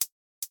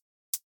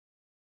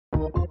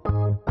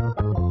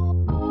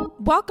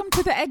Welcome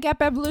to the Ed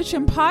Gap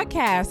Evolution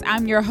Podcast.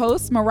 I'm your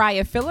host,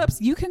 Mariah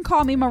Phillips. You can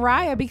call me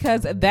Mariah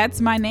because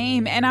that's my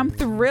name, and I'm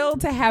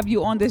thrilled to have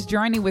you on this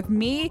journey with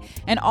me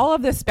and all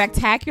of the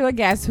spectacular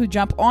guests who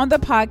jump on the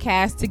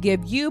podcast to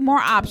give you more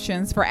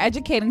options for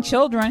educating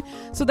children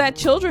so that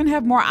children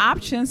have more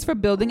options for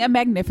building a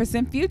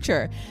magnificent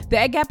future. The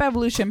Ed Gap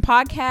Evolution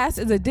Podcast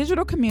is a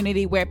digital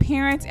community where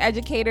parents,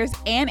 educators,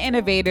 and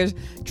innovators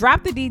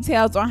drop the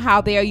details on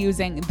how they are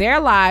using their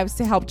lives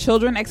to help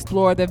children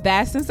explore the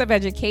vastness of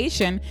education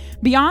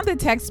beyond the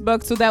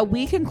textbook so that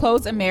we can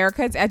close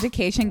America's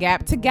education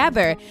gap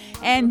together.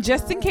 And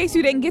just in case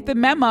you didn't get the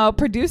memo,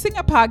 producing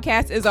a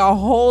podcast is a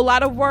whole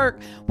lot of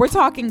work. We're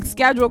talking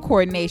schedule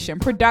coordination,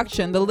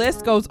 production, the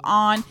list goes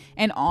on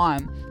and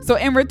on. So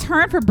in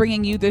return for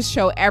bringing you this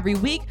show every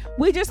week,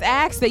 we just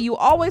ask that you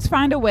always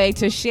find a way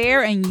to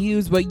share and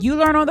use what you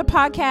learn on the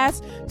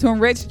podcast to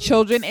enrich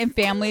children and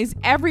families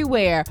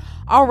everywhere.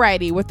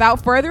 Alrighty,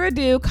 without further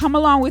ado, come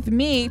along with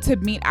me to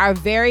meet our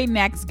very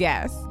next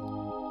guest.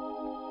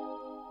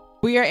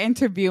 We are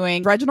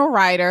interviewing Reginald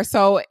Ryder.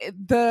 So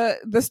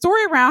the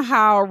story around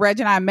how Reg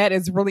and I met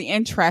is really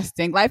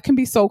interesting. Life can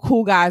be so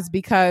cool, guys,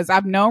 because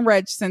I've known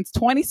Reg since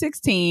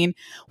 2016.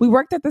 We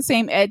worked at the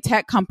same ed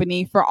tech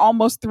company for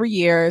almost 3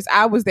 years.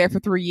 I was there for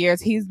 3 years.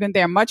 He's been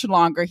there much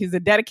longer. He's a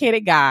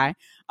dedicated guy.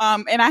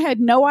 And I had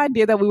no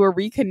idea that we would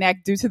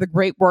reconnect due to the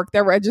great work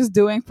that Reg is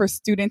doing for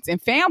students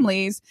and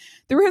families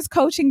through his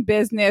coaching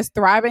business,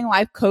 Thriving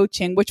Life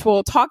Coaching, which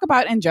we'll talk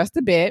about in just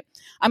a bit.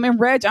 And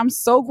Reg, I'm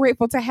so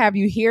grateful to have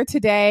you here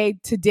today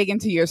to dig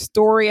into your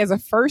story as a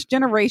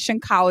first-generation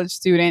college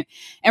student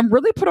and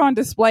really put on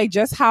display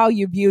just how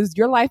you've used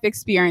your life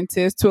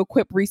experiences to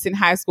equip recent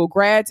high school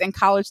grads and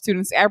college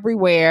students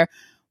everywhere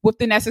with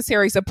the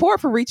necessary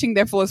support for reaching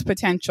their fullest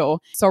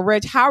potential. So,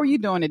 Reg, how are you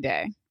doing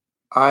today?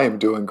 I am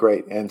doing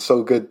great, and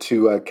so good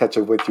to catch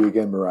up with you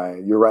again, Mariah.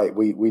 You're right.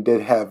 We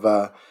did have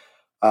a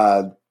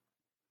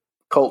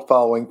cult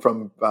following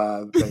from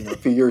a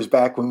few years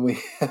back when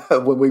we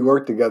when we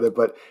worked together,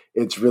 but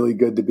it's really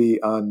good to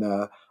be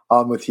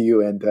on with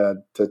you and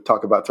to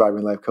talk about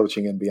Thriving Life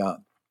Coaching and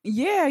beyond.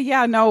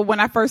 Yeah. No, when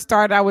I first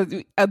started, I was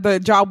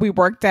the job we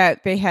worked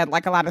at, they had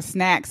like a lot of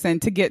snacks.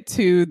 And to get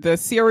to the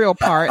cereal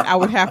part, I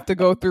would have to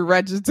go through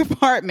Reg's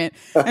department.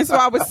 And so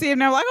I would see him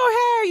there like,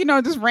 oh, hey,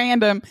 just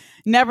random.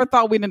 Never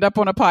thought we'd end up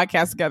on a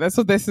podcast together.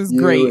 So this is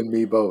great. You and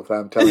me both.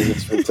 I'm telling you,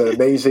 it's an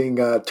amazing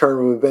turn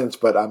of events,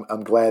 but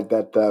I'm glad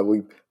that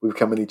we've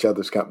come in each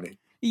other's company.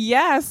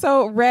 Yeah.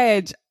 So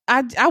Reg,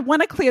 I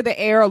want to clear the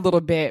air a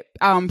little bit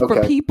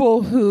for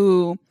people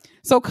who...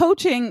 So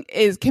coaching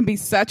can be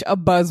such a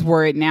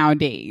buzzword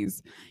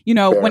nowadays.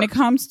 Fair. When it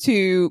comes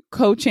to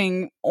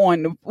coaching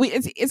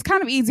it's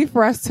kind of easy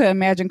for us to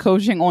imagine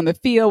coaching on the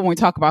field when we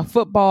talk about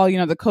football.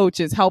 The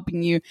coach is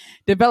helping you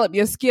develop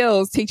your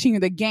skills, teaching you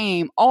the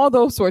game, all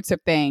those sorts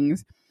of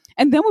things.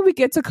 And then when we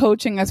get to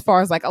coaching as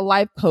far as like a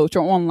life coach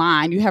or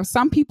online, you have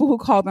some people who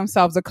call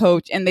themselves a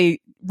coach and they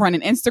run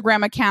an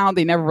Instagram account.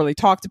 They never really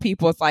talk to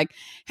people. It's like,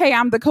 hey,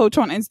 I'm the coach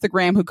on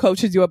Instagram who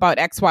coaches you about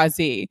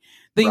XYZ.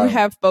 Then you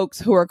have folks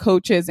who are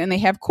coaches and they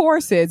have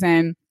courses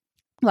and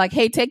like,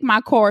 hey, take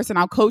my course and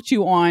I'll coach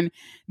you on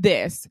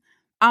this.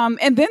 And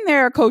then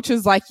there are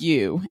coaches like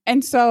you.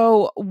 And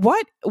so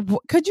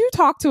could you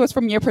talk to us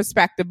from your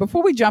perspective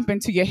before we jump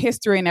into your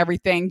history and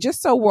everything,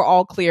 just so we're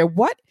all clear,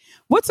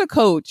 what's a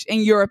coach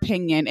in your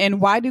opinion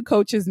and why do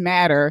coaches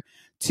matter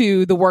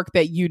to the work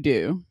that you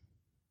do?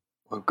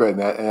 Well, good. And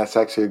that's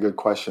actually a good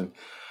question.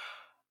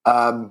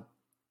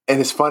 And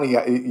it's funny,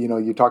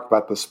 you talked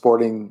about the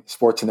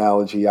sports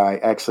analogy. I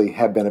actually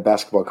have been a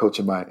basketball coach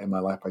in my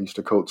life. I used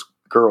to coach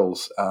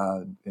girls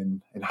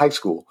in high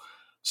school.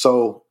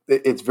 So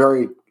it's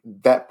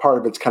that part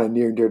of it's kind of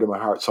near and dear to my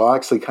heart. So I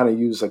actually kind of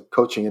use a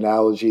coaching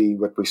analogy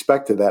with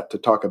respect to that to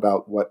talk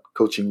about what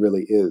coaching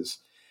really is.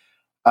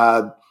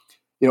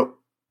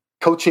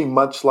 Coaching,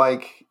 much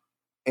like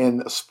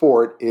in a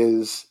sport,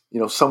 is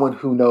someone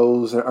who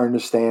knows and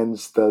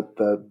understands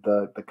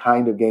the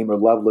kind of game or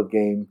level of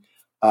game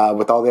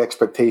with all the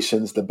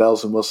expectations, the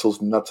bells and whistles,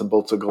 the nuts and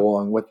bolts that go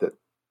along with it.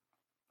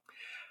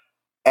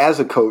 As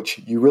a coach,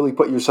 you really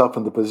put yourself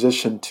in the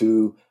position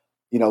to,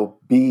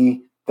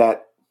 be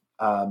that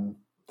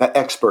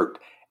expert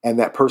and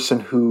that person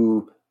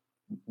who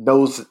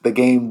knows the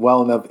game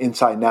well enough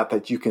inside and out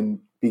that you can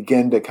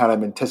begin to kind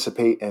of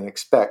anticipate and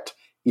expect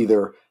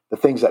either the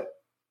things that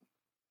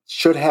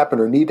should happen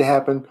or need to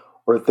happen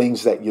or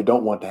things that you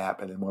don't want to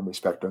happen in one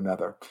respect or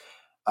another.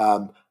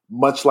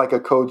 Much like a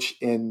coach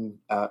in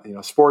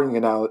sporting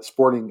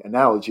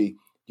analogy,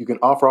 you can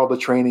offer all the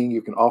training,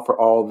 you can offer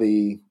all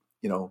the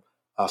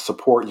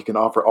support, you can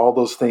offer all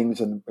those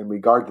things in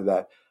regard to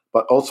that.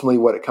 But ultimately,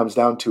 what it comes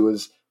down to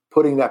is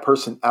putting that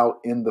person out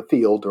in the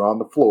field or on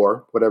the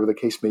floor, whatever the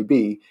case may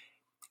be,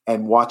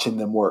 and watching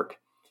them work.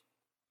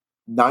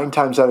 9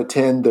 times out of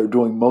 10, they're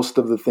doing most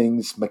of the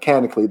things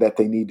mechanically that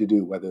they need to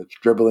do, whether it's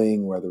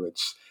dribbling, whether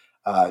it's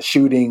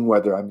shooting,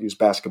 whether I'm using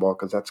basketball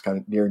because that's kind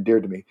of near and dear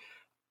to me.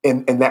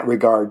 In that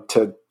regard,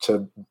 to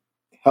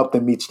help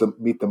them meet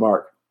the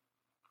mark.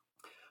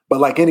 But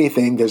like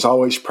anything, there's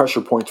always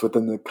pressure points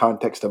within the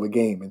context of a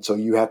game. And so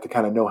you have to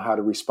kind of know how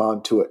to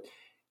respond to it.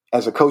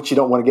 As a coach, you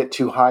don't want to get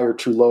too high or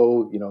too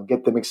low,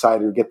 get them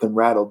excited or get them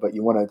rattled, but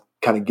you want to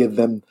kind of give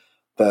them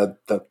the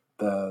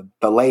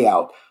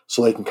layout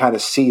so they can kind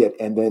of see it.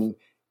 And then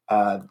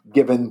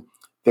given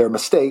their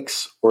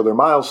mistakes or their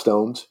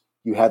milestones,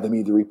 you have them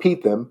either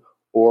repeat them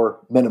or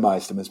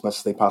minimize them as much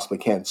as they possibly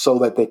can so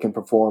that they can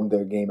perform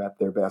their game at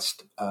their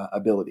best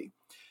ability.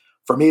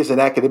 For me as an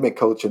academic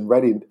coach and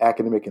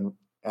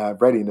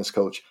readiness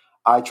coach,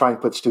 I try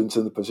and put students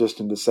in the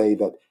position to say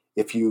that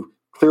if you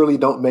clearly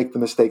don't make the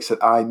mistakes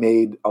that I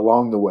made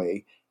along the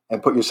way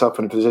and put yourself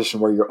in a position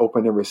where you're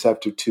open and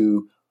receptive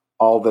to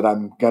all that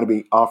I'm going to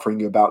be offering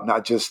you about,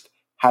 not just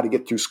how to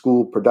get through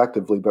school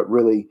productively, but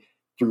really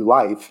through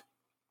life,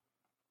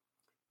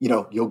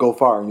 you'll go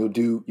far and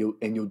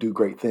you'll do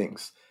great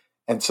things.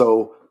 And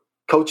so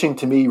coaching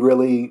to me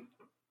really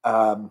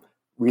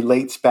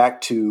relates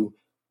back to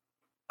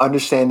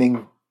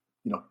understanding,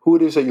 who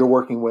it is that you're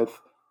working with,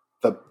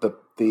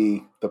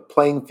 the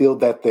playing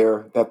field that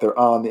they're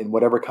on in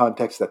whatever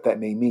context that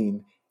may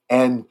mean,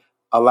 and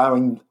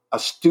allowing a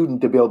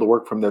student to be able to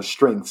work from their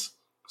strengths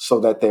so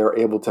that they are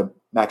able to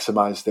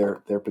maximize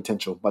their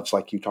potential, much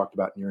like you talked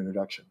about in your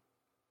introduction.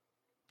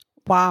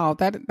 Wow,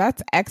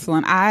 that's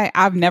excellent.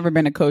 I've never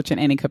been a coach in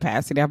any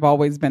capacity. I've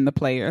always been the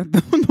player,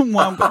 the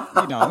one. But,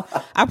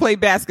 I played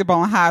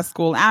basketball in high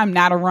school. I'm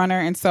not a runner,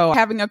 and so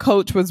having a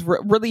coach was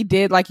really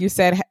did, like you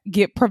said,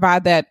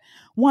 provide that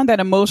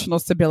emotional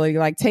stability.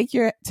 Like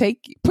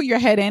put your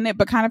head in it,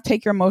 but kind of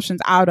take your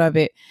emotions out of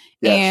it.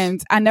 Yes.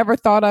 And I never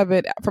thought of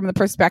it from the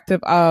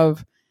perspective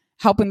of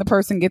helping the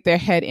person get their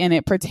head in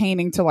it,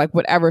 pertaining to like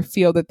whatever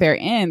field that they're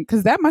in,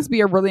 because that must be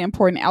a really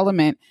important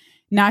element.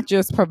 Not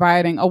just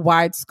providing a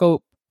wide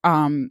scope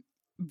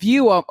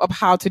view of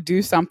how to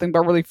do something,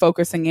 but really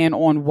focusing in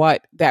on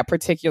what that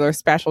particular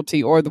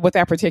specialty or what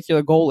that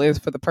particular goal is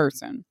for the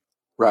person.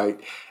 Right.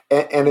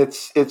 And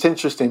it's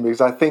interesting because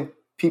I think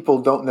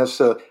people don't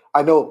necessarily,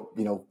 I know,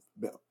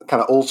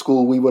 kind of old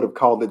school, we would have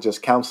called it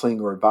just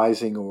counseling or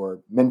advising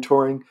or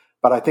mentoring,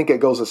 but I think it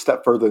goes a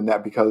step further than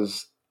that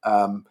because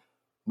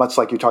much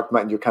like you talked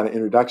about in your kind of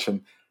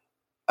introduction,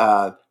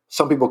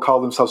 some people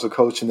call themselves a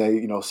coach and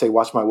they, say,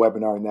 watch my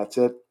webinar and that's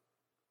it.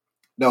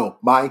 No,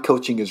 my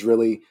coaching is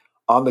really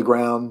on the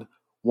ground,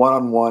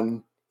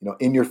 one-on-one,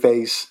 in your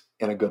face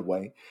in a good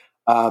way.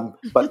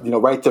 But,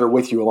 right there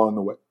with you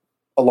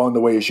along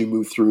the way as you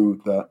move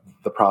through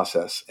the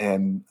process.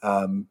 And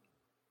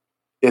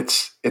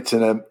it's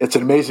an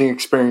amazing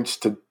experience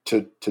to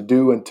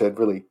do and to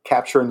really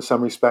capture in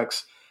some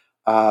respects.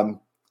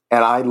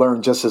 And I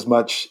learn just as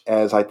much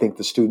as I think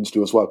the students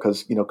do as well,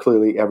 because,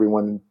 clearly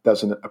everyone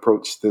doesn't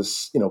approach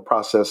this,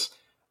 process,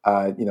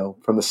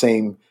 from the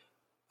same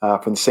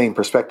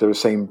perspective, the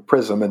same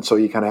prism. And so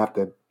you kind of have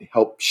to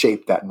help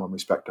shape that in one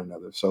respect or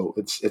another. So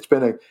it's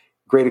been a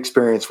great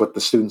experience with the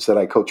students that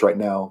I coach right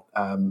now,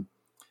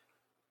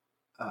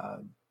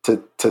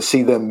 to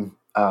see them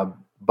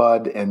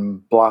bud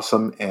and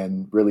blossom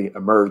and really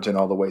emerge in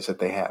all the ways that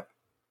they have.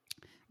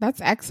 That's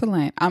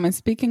excellent. And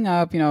speaking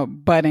of,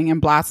 budding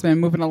and blossoming,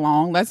 moving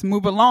along, let's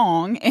move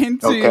along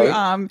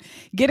into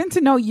getting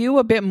to know you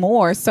a bit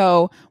more.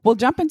 So we'll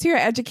jump into your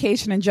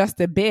education in just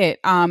a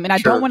bit. And I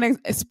don't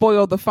want to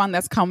spoil the fun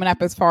that's coming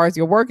up as far as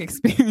your work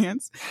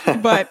experience,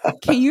 but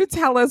can you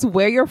tell us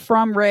where you're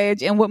from,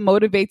 Reg, and what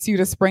motivates you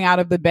to spring out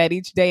of the bed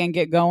each day and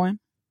get going?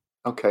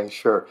 Okay,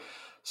 sure.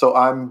 So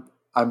I'm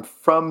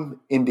from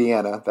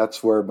Indiana.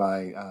 That's where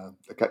my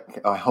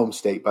home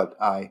state,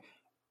 but I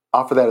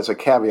offer that as a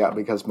caveat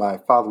because my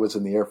father was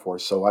in the Air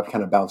Force, so I've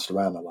kind of bounced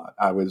around a lot.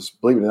 I was,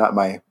 believe it or not,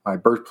 my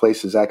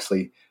birthplace is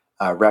actually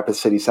Rapid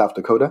City, South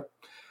Dakota.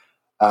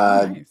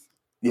 Nice.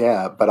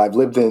 Yeah, but I've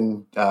lived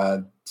in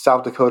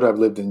South Dakota. I've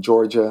lived in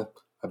Georgia.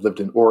 I've lived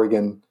in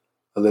Oregon.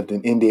 I lived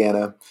in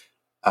Indiana.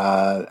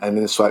 And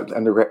then so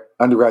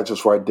undergraduate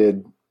was where I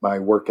did my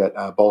work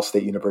at Ball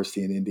State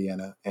University in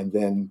Indiana. And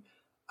then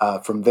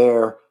from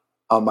there,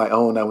 on my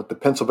own, I went to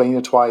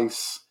Pennsylvania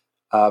twice,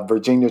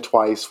 Virginia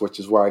twice, which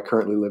is where I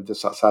currently live,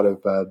 just outside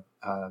of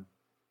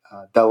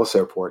Dulles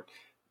Airport,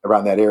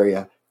 around that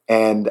area,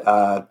 and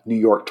New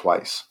York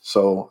twice.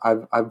 So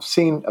I've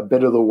seen a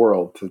bit of the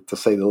world, to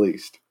say the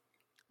least.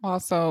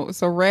 Also,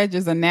 so Reg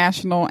is a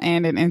national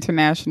and an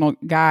international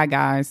guy,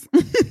 guys.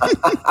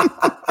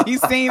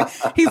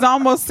 He's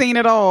almost seen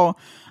it all.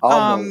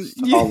 Almost.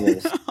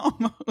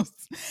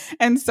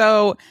 And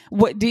so,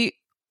 what do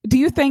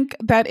you think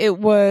that it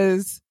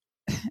was?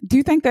 Do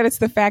you think that it's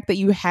the fact that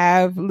you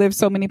have lived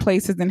so many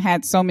places and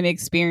had so many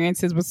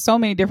experiences with so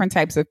many different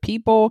types of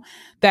people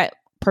that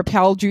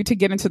propelled you to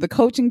get into the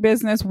coaching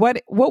business?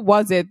 What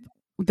was it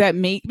that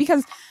made,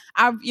 because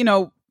I've,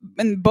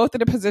 in both of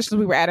the positions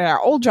we were at our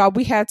old job,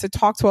 we had to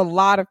talk to a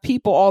lot of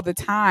people all the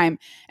time.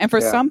 And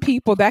for some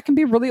people that can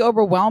be really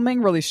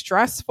overwhelming, really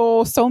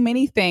stressful, so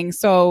many things.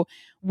 So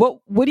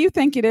what do you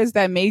think it is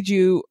that made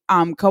you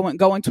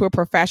go into a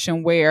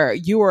profession where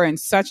you are in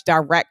such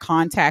direct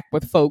contact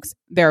with folks,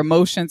 their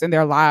emotions and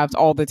their lives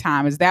all the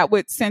time? Is that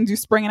what sends you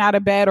springing out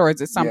of bed, or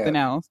is it something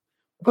else?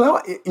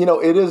 Well,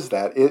 it is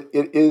that. It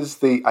is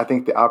I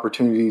think the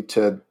opportunity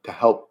to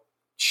help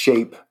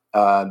shape,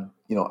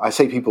 I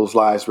say people's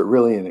lives, but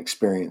really an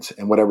experience,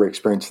 and whatever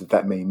experience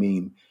that may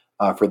mean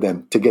for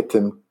them, to get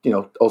them,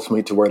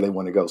 ultimately to where they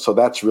want to go. So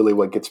that's really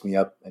what gets me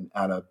up and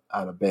out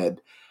of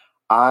bed.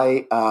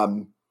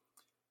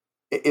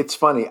 It's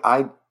funny.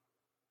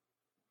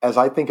 As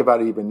I think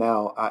about it even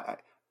now,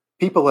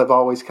 people have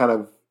always kind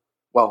of,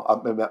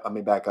 well, let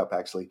me back up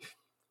actually.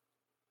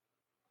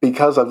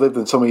 Because I've lived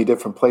in so many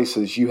different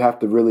places, you have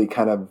to really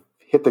kind of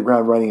hit the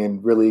ground running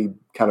and really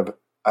kind of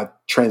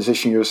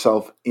transition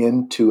yourself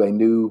into a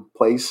new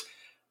place.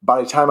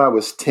 By the time I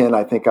was 10,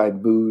 I think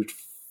I'd moved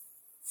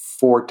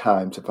 4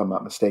 times, if I'm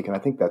not mistaken. I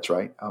think that's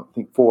right. I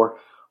think four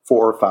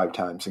or 5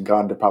 times, and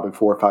gone to probably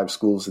 4 or 5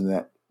 schools in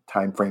that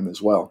time frame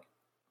as well.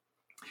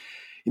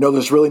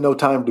 There's really no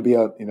time to be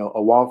a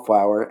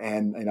wallflower,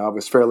 and I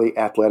was fairly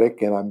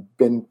athletic, and I've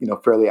been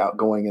fairly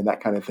outgoing and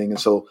that kind of thing, and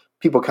so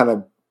people kind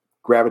of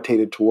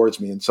gravitated towards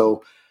me. And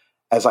so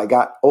as I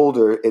got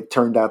older, it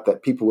turned out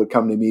that people would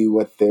come to me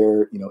with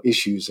their,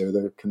 issues or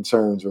their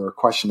concerns or a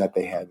question that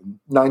they had. And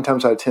 9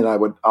 times out of 10, I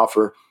would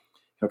offer,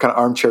 kind of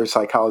armchair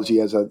psychology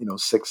as a, 6th,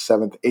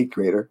 7th, 8th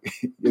grader,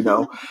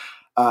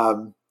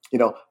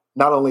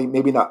 not only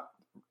maybe not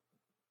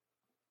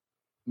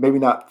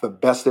the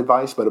best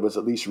advice, but it was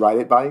at least right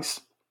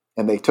advice.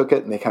 And they took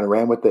it and they kind of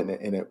ran with it,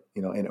 and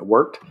it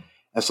worked.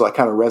 And so that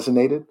kind of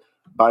resonated.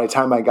 By the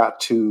time I got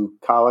to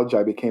college,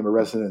 I became a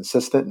resident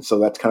assistant. And so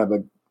that's kind of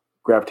a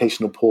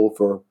gravitational pull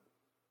for,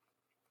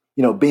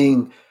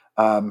 being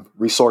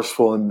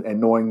resourceful and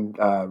knowing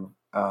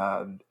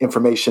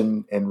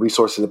information and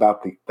resources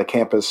about the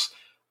campus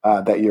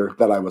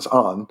that I was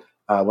on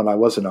when I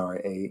was an RA.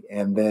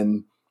 And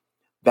then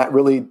that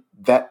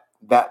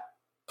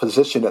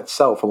position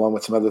itself, along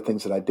with some other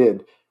things that I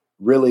did,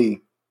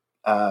 really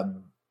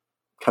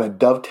kind of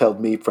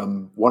dovetailed me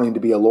from wanting to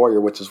be a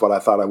lawyer, which is what I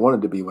thought I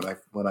wanted to be when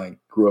I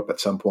grew up at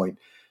some point,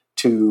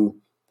 to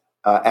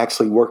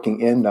actually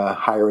working in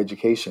higher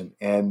education.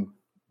 And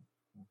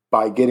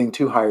by getting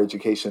to higher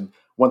education,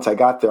 once I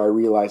got there, I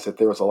realized that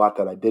there was a lot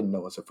that I didn't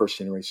know as a first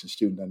generation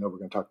student. I know we're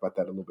going to talk about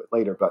that a little bit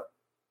later, but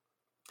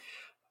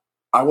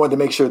I wanted to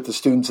make sure that the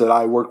students that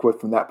I worked with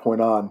from that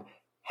point on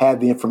had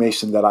the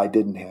information that I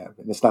didn't have.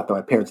 And it's not that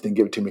my parents didn't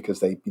give it to me because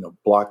they,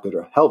 blocked it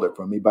or held it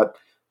from me, but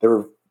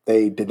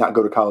they did not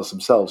go to college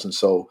themselves. And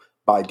so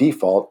by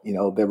default,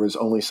 there was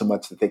only so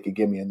much that they could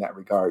give me in that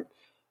regard,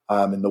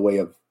 in the way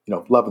of,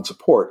 love and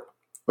support,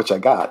 which I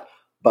got,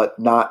 but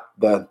not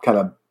the kind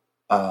of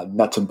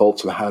nuts and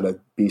bolts of how to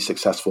be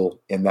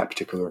successful in that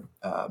particular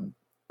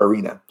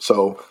arena.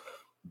 So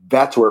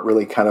that's where it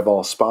really kind of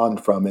all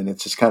spawned from. And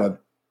it's just kind of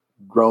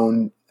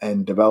grown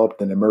and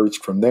developed and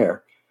emerged from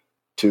there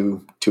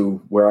to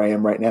where I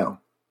am right now.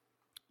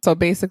 So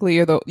basically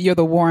you're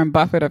the Warren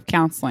Buffett of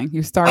counseling.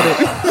 You started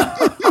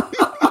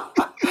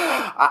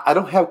I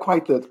don't have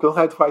quite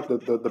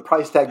the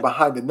price tag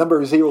behind the number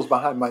of zeros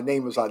behind my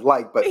name as I'd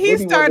like, but he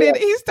started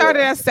at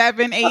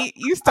 7-8.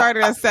 You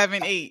started at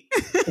 7-8.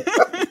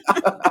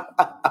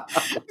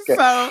 Okay.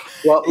 So,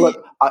 well,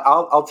 look,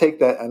 I'll take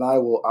that, and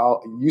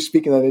you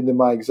speaking that into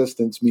my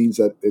existence means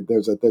that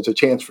there's a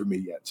chance for me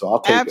yet. So I'll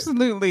take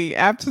it.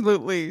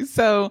 Absolutely.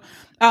 So,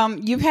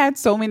 you've had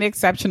so many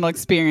exceptional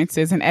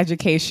experiences in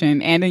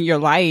education and in your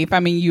life. I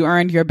mean, you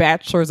earned your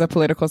bachelor's of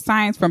political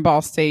science from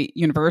Ball State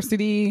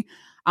University.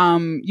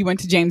 You went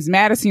to James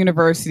Madison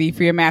University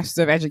for your master's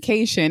of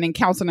education in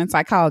counseling and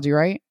psychology,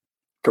 right?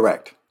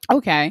 Correct.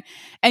 Okay.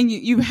 And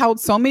you held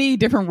so many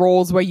different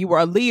roles where you were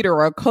a leader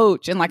or a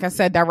coach, and like I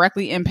said,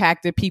 directly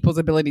impacted people's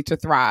ability to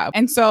thrive.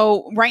 And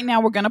so right now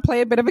we're going to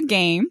play a bit of a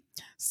game.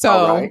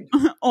 So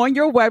on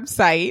your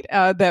website,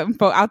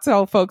 I'll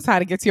tell folks how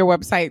to get to your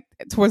website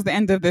towards the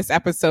end of this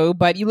episode,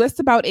 but you list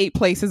about 8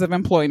 places of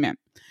employment.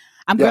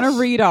 I'm going to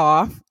read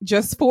off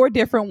just 4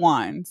 different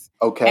ones.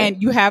 Okay.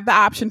 And you have the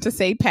option to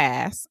say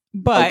pass,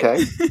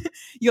 but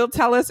you'll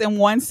tell us in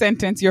one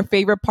sentence your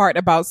favorite part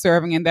about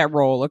serving in that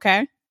role.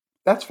 Okay.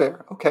 That's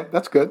fair. Okay.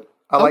 That's good.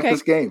 I like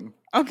this game.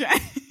 Okay.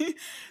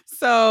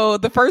 So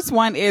the first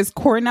one is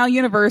Cornell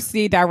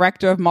University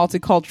Director of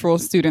Multicultural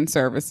Student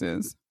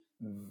Services.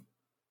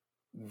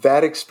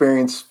 That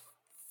experience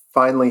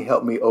finally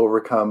helped me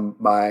overcome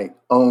my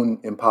own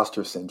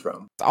imposter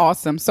syndrome.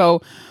 Awesome.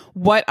 So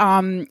what,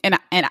 I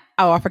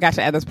forgot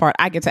to add this part.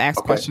 I get to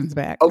ask questions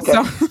back. Okay.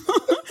 So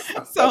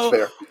that's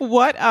fair.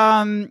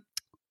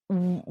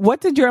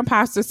 What did your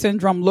imposter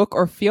syndrome look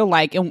or feel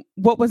like? And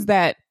what was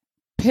that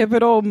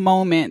pivotal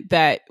moment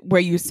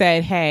where you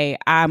said, "Hey,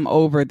 I'm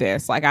over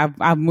this. Like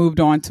I've moved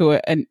on to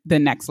the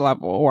next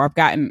level, or I've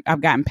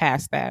gotten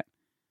past that."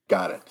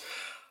 Got it.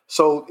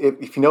 So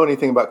if you know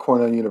anything about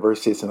Cornell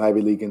University, it's an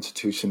Ivy League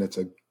institution. It's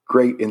a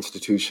great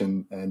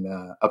institution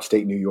in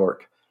upstate New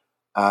York.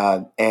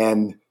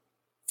 And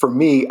for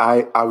me,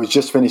 I was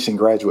just finishing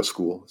graduate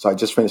school. So I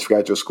just finished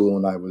graduate school,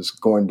 and I was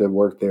going to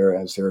work there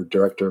as their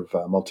director of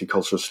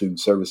multicultural student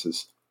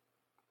services.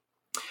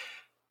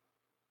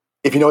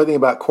 if you know anything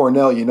about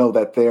Cornell, you know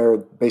that they're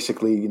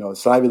basically,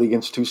 it's an Ivy League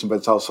institution, but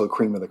it's also a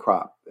cream of the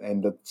crop.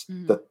 And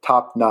the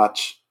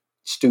top-notch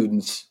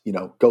students,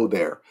 go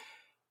there.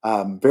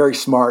 Very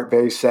smart,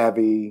 very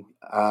savvy,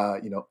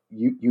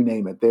 you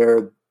name it.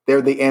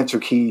 They're the answer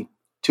key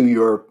to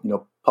your,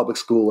 public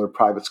school or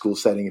private school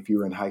setting if you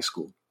were in high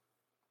school.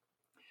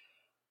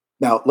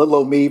 Now, little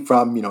old me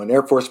from, an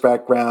Air Force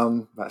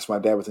background, that's my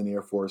dad was in the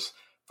Air Force,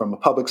 from a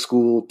public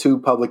school to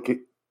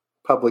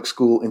public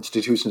school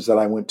institutions that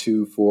I went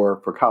to for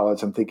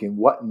college, I'm thinking,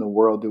 what in the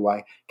world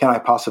can I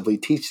possibly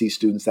teach these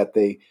students that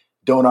they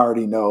don't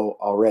already know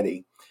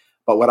already?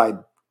 But what I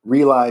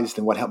realized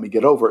and what helped me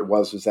get over it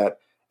was that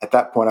at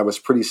that point I was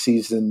pretty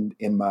seasoned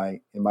in my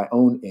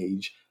own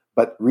age,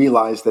 but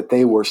realized that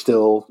they were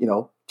still,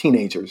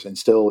 teenagers and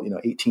still,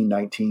 18,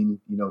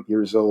 19,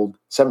 years old,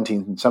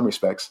 17 in some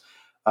respects,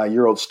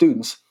 year old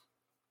students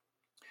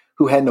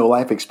who had no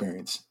life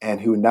experience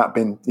and who had not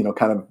been,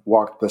 kind of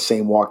walked the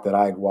same walk that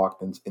I had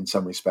walked in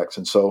some respects.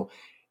 And so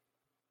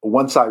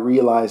once I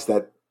realized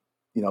that,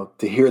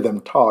 to hear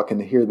them talk and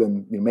to hear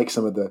them make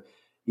some of the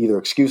either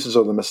excuses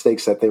or the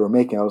mistakes that they were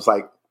making, I was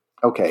like,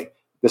 okay,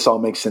 this all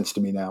makes sense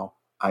to me now.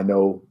 I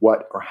know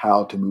what or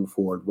how to move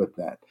forward with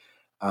that.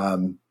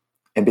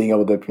 And being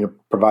able to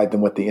provide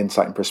them with the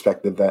insight and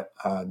perspective that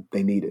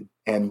they needed.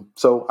 And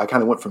so I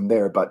kind of went from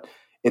there, but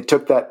it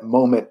took that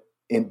moment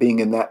in being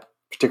in that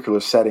particular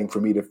setting for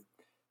me to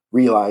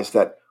realize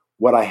that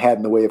what I had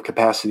in the way of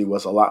capacity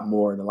was a lot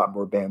more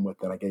bandwidth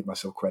than I gave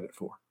myself credit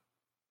for.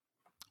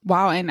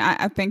 Wow. And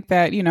I think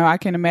that, I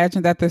can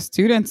imagine that the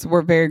students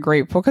were very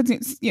grateful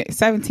because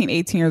 17,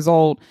 18 years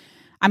old.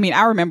 I mean,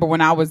 I remember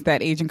when I was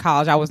that age in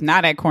college, I was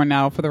not at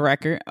Cornell for the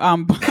record.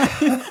 But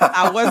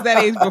I was that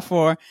age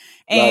before.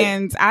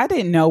 And right. I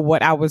didn't know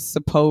what I was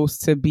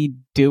supposed to be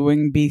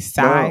doing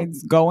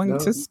besides going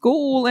to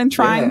school and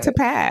trying to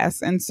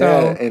pass. And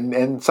so,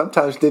 and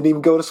sometimes didn't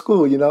even go to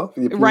school,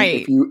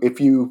 right. If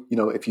you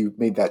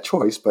made that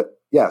choice, but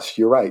yes,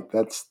 you're right.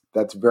 That's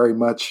very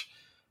much,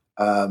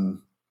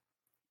 what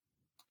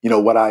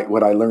I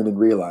learned and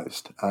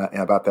realized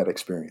about that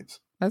experience.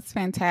 That's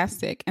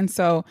fantastic. And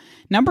so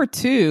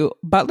 2,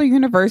 Butler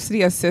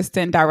University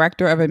Assistant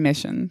Director of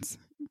Admissions.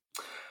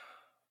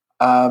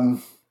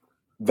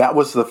 That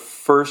was the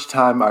first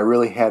time I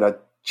really had a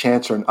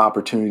chance or an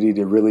opportunity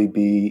to really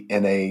be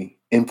in a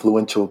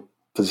influential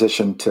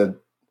position to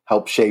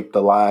help shape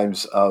the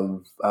lives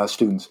of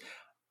students.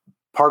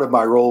 Part of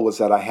my role was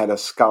that I had a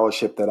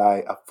scholarship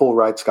a full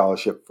ride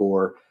scholarship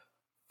for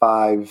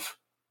 5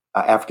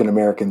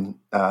 African-American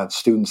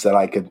students that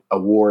I could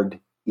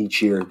award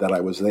each year that I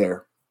was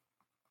there.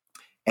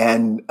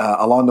 And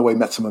along the way,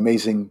 met some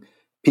amazing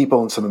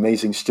people and some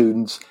amazing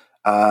students,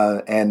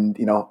 and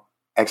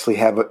actually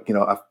have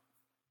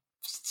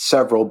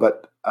several,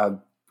 but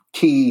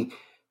key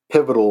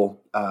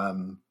pivotal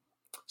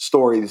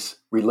stories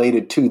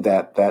related to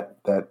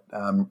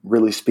that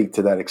really speak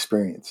to that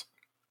experience.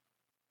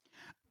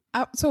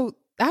 So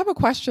I have a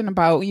question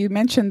about, you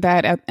mentioned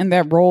that in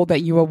that role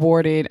that you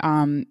awarded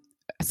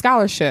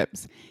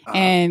scholarships.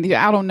 And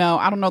I don't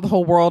know the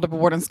whole world of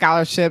awarding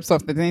scholarships. So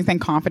if there's anything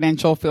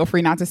confidential, feel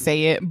free not to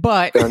say it.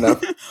 But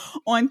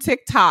on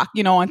TikTok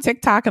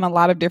and a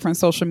lot of different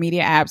social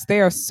media apps,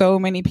 there are so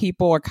many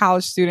people or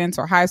college students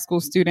or high school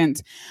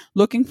students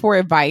looking for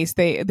advice.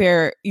 They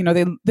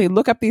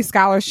look up these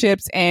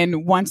scholarships,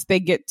 and once they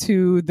get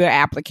to the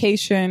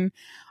application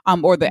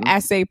or the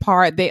essay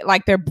part,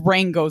 their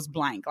brain goes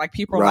blank. Like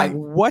people are like,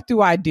 what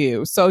do I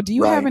do? So do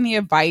you have any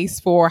advice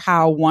for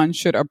how one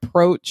should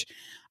approach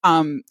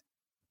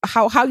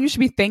how you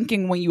should be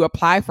thinking when you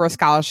apply for a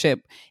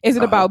scholarship? Is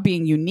it about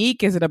being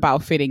unique? Is it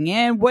about fitting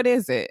in? What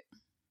is it?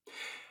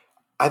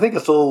 I think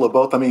it's a little of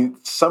both. I mean,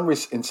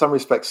 in some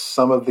respects,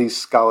 some of these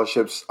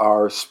scholarships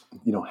are,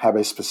 have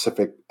a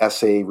specific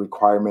essay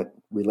requirement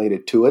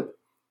related to it.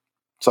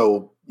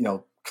 So,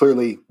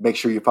 clearly make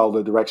sure you follow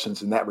the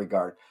directions in that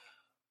regard.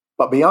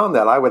 But beyond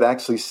that, I would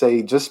actually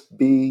say just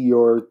be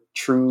your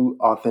true,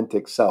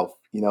 authentic self,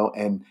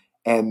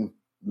 and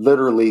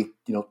literally,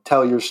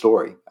 tell your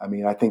story. I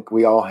mean, I think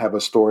we all have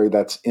a story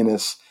that's in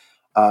us,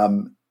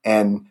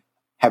 and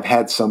have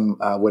had some,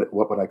 what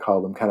would I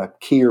call them, kind of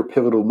key or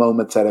pivotal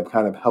moments that have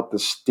kind of helped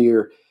us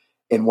steer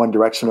in one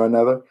direction or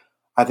another.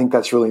 I think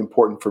that's really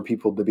important for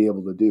people to be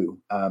able to do.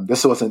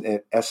 This wasn't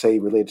an essay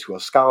related to a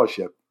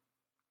scholarship,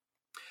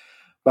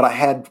 but I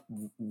had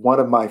one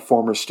of my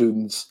former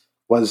students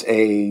was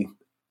a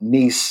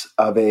niece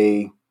of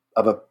a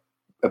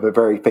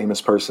very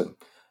famous person,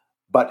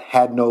 but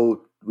had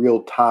no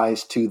real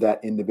ties to that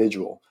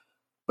individual.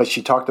 But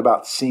she talked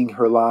about seeing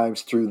her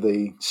lives through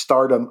the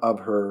stardom of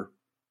her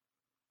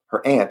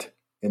aunt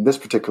in this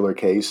particular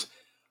case,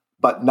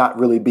 but not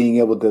really being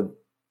able to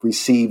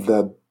receive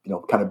the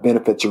kind of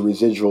benefits or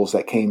residuals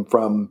that came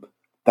from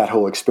that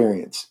whole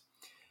experience.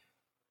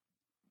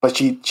 But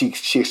she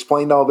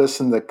explained all this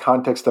in the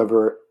context of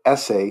her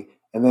essay,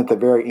 and then at the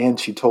very end,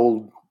 she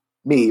told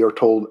me, or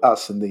told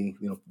us and the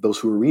those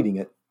who were reading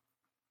it,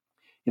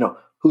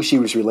 who she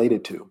was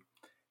related to.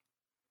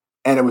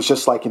 And it was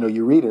just like,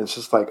 you read it, it's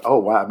just like, oh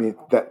wow, I mean,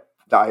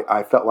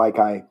 I felt like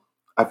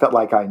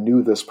I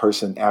knew this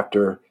person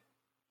after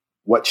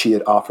what she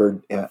had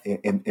offered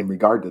in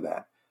regard to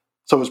that.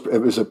 So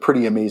it was a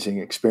pretty amazing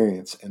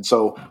experience. And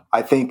so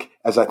I think,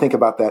 as I think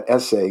about that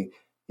essay,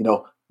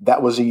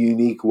 that was a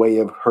unique way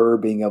of her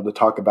being able to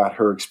talk about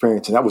her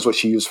experience. And that was what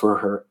she used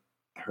for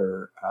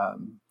her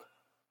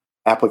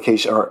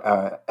application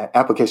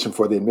application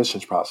for the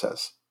admissions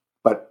process.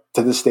 But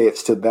to this day,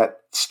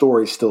 that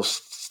story still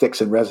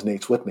sticks and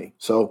resonates with me.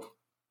 So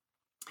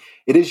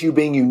it is you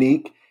being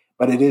unique,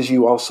 but it is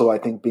you also, I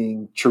think,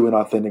 being true and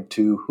authentic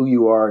to who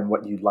you are and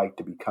what you'd like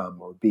to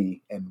become or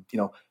be. And,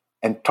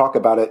 and talk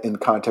about it in the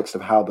context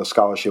of how the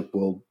scholarship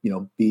will,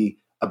 be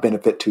a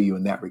benefit to you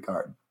in that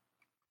regard.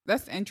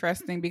 That's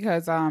interesting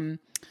because,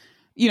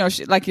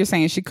 like you're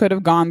saying, she could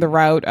have gone the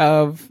route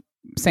of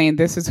saying,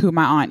 this is who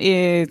my aunt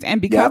is.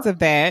 And because of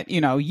that,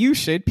 you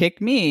should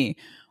pick me.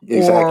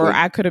 Exactly. Or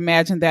I could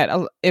imagine that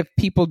if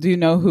people do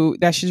know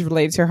that she's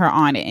related to her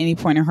aunt at any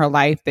point in her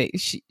life, that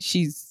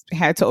she's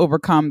had to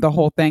overcome the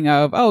whole thing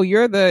of, oh,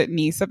 you're the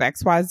niece of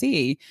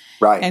XYZ.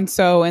 Right. And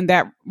so in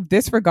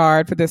this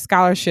regard for this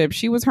scholarship,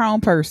 she was her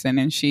own person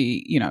and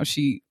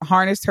she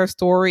harnessed her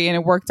story and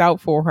it worked out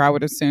for her, I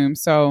would assume.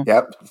 So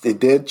yep, it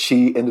did.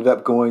 She ended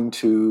up going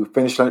to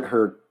finish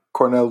her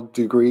Cornell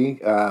degree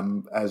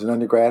as an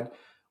undergrad,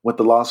 went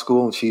to law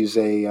school, and she's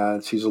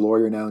a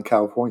lawyer now in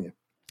California.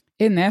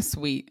 Isn't that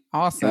sweet?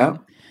 Awesome. Yeah.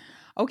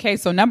 Okay,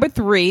 so number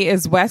 3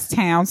 is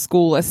Westtown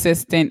School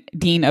Assistant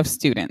Dean of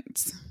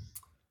Students.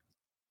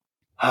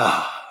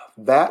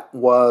 That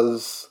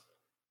was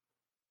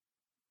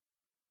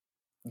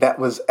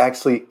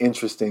actually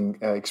interesting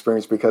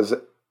experience because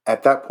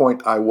at that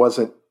point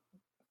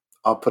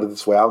I'll put it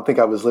this way, I don't think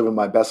I was living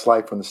my best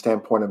life from the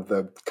standpoint of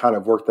the kind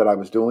of work that I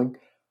was doing.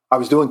 I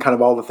was doing kind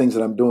of all the things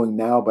that I'm doing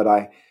now, but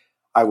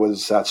I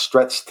was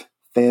stretched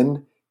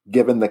thin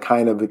given the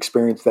kind of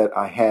experience that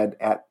I had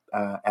at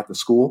the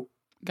school.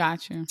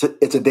 Gotcha.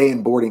 It's a day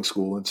in boarding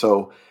school. And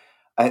so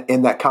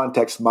in that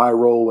context, my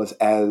role was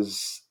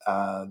as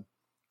a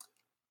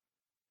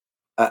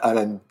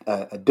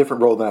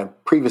different role than I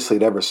previously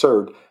had ever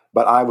served.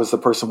 But I was the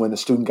person when the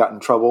student got in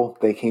trouble,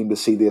 they came to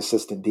see the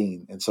assistant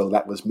dean. And so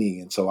that was me.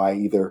 And so I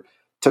either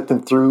took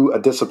them through a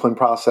discipline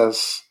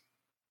process,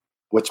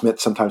 which meant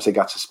sometimes they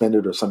got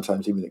suspended or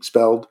sometimes even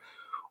expelled.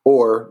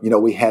 Or,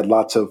 we had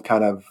lots of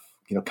kind of,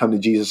 come to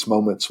Jesus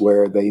moments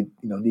where they,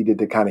 needed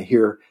to kind of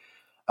hear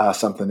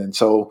something. And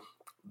so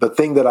the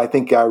thing that I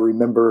think I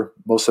remember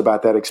most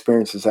about that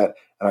experience is that,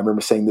 and I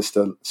remember saying this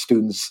to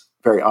students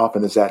very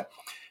often, is that,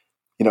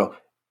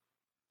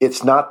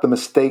 it's not the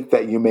mistake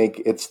that you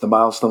make, it's the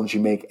milestones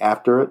you make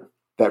after it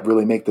that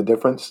really make the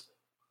difference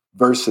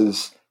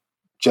versus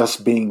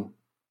just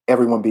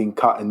everyone being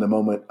caught in the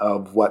moment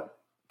of what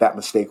that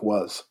mistake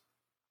was.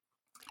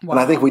 Wow.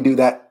 And I think we do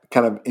that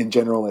kind of in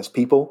general as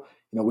people.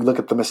 We look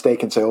at the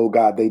mistake and say, oh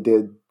God, they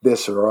did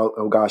this, or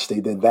oh gosh,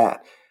 they did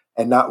that,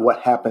 and not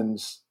what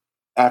happens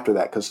after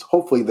that. Because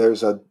hopefully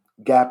there's a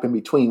gap in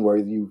between where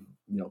you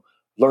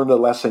learned the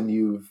lesson,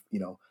 you've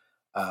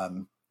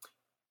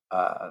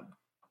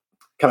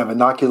kind of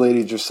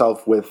inoculated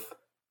yourself with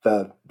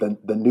the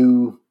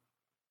new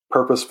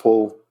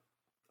purposeful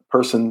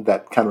person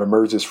that kind of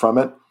emerges from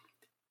it,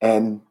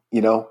 and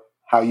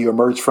how you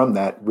emerge from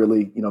that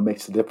really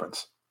makes the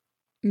difference.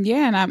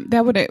 Yeah, and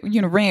that would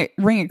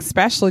ring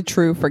especially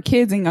true for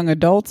kids and young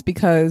adults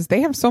because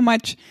they have so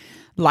much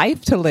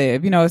life to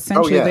live.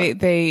 Essentially,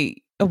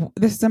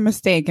 this is a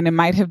mistake, and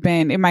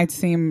it might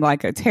seem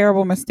like a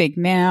terrible mistake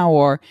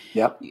now,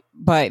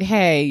 but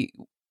hey,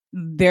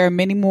 there are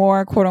many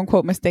more quote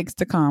unquote mistakes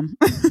to come.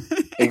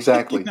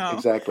 Exactly,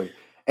 exactly.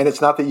 And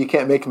it's not that you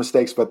can't make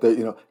mistakes, but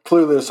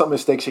clearly there's some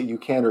mistakes that you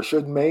can or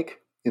shouldn't make.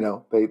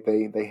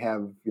 They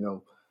have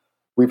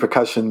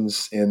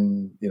repercussions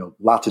in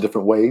lots of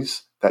different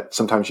ways that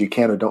sometimes you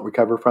can or don't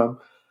recover from.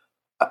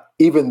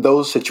 Even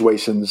those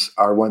situations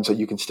are ones that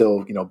you can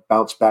still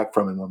bounce back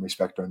from in one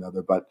respect or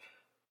another. But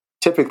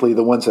typically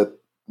the ones that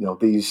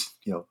these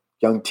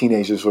young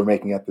teenagers were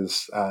making at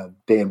this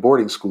day in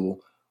boarding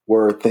school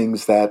were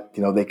things that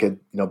they could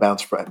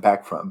bounce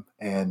back from.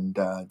 And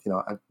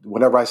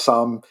whenever I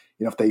saw them,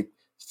 if they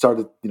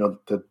started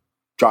to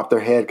drop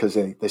their head because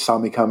they saw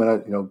me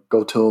coming,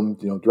 go to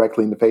them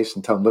directly in the face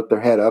and tell them lift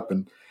their head up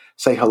and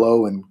say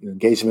hello and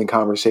engage them in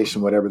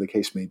conversation, whatever the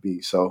case may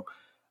be. So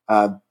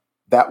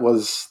that's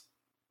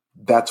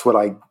what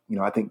I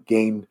think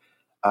gained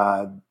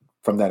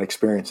from that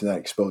experience and that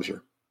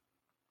exposure.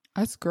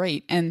 That's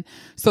great. And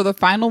so the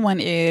final one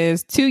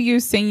is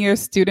 2U Senior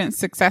Student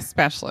Success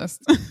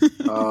Specialist.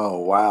 Oh,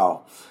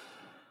 wow.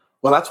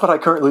 Well, that's what I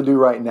currently do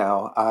right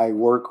now. I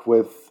work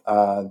with,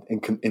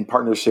 in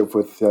partnership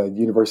with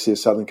University of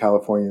Southern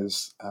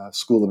California's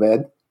School of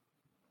Ed.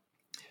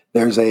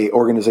 There's a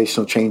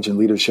organizational change and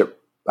leadership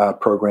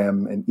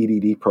program, an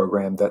EDD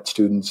program that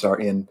students are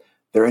in.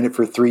 They're in it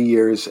for 3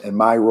 years, and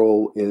my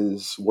role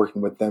is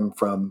working with them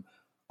from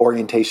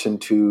orientation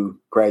to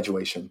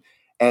graduation.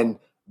 And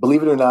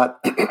believe it or not,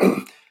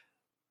 and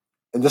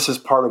this is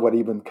part of what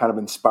even kind of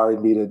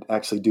inspired me to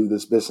actually do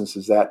this business,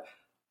 is that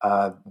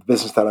the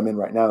business that I'm in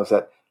right now, is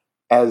that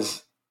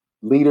as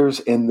leaders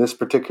in this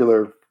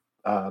particular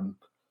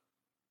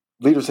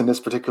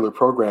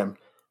program,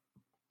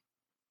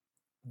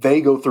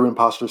 they go through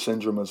imposter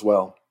syndrome as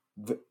well.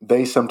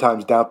 They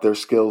sometimes doubt their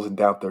skills and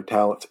doubt their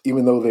talents,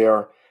 even though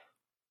they're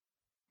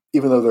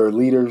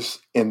leaders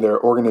in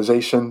their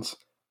organizations,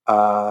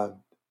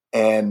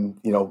 and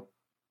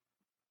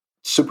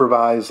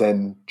supervise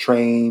and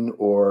train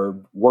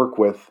or work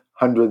with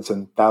hundreds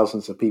and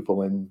thousands of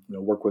people, and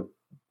work with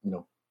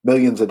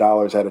millions of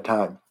dollars at a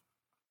time.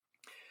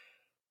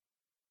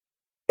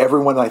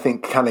 Everyone, I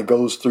think, kind of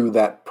goes through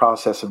that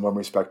process in one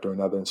respect or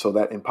another. And so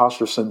that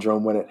imposter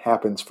syndrome, when it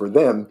happens for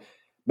them,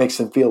 makes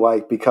them feel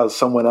like because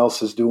someone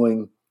else is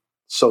doing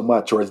so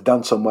much or has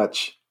done so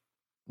much,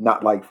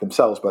 not like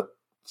themselves, but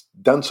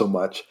done so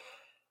much,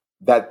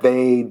 that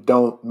they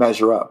don't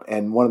measure up.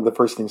 And one of the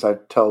first things I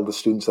tell the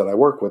students that I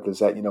work with is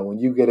that, when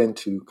you get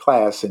into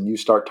class and you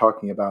start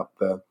talking about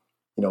the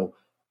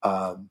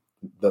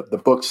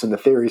books and the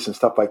theories and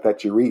stuff like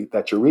that you're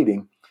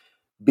reading,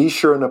 be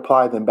sure and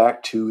apply them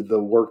back to the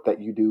work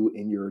that you do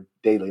in your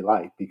daily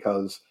life,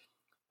 because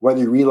whether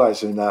you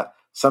realize it or not,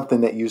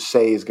 something that you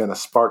say is going to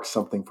spark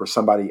something for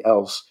somebody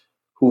else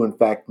who in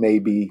fact may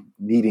be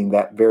needing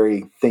that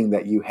very thing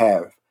that you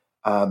have.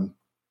 And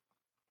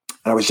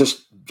I was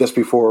just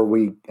before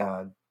we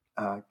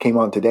came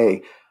on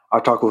today, I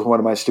talked with one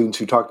of my students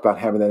who talked about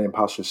having that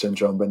imposter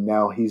syndrome, but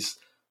now he's,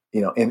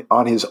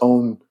 on his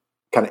own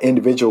kind of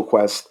individual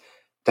quest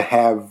to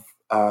have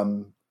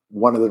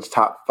one of the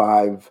top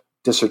 5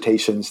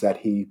 dissertations that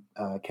he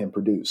can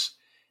produce.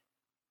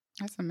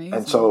 That's amazing.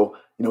 And so,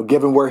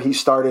 given where he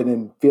started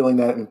and feeling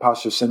that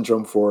imposter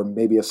syndrome for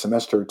maybe a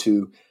semester or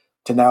two,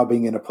 to now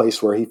being in a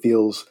place where he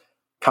feels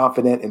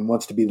confident and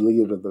wants to be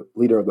the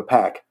leader of the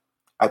pack,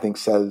 I think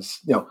says,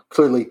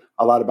 clearly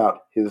a lot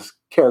about his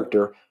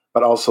character,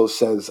 but also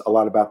says a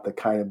lot about the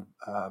kind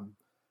of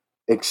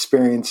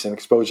experience and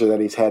exposure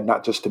that he's had,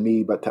 not just to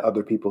me, but to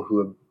other people who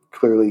have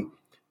clearly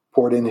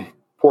poured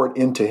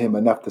into him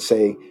enough to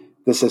say,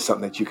 this is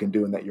something that you can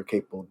do and that you're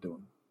capable of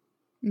doing.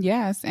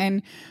 Yes.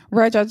 And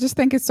Reg, I just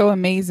think it's so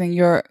amazing.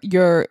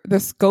 The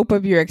scope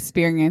of your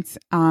experience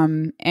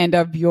and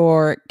of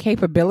your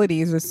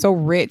capabilities is so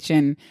rich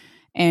and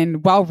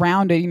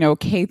well-rounded,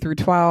 K through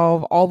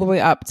 12, all the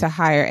way up to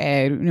higher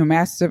ed,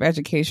 Master's of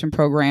Education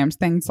programs,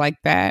 things like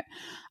that.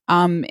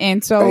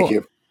 And so Thank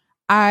you.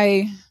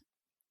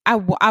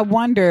 I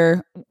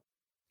wonder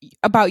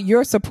about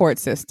your support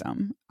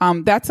system.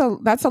 That's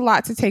a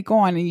lot to take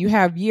on, and you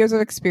have years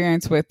of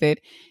experience with it.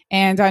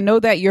 And I know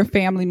that your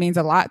family means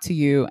a lot to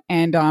you,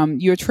 and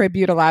you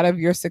attribute a lot of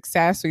your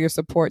success or your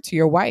support to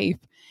your wife.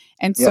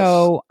 And Yes.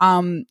 So,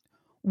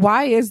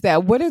 why is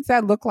that? What does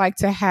that look like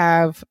to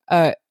have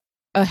a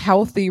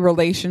healthy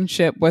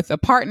relationship with a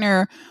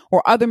partner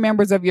or other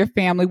members of your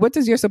family? What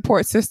does your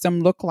support system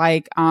look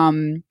like?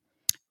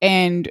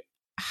 And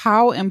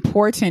how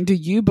important do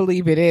you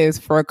believe it is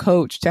for a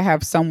coach to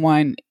have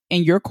someone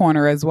in your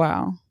corner as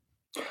well?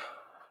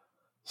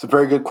 It's a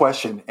very good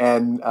question.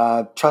 And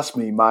trust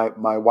me, my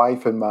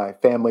wife and my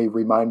family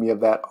remind me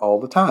of that all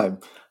the time.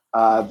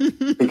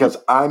 Because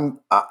I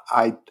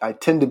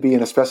tend to be,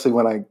 and especially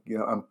when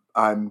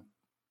I'm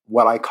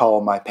what I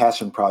call my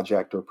passion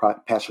project or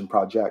passion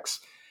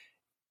projects,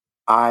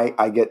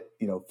 I get,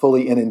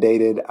 fully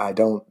inundated. I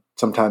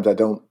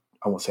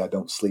won't say I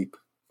don't sleep.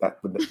 That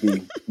would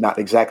be not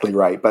exactly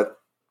right, but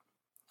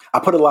I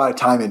put a lot of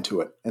time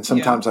into it. And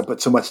sometimes I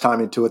put so much time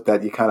into it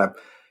that you kind of,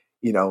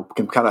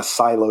 can kind of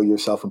silo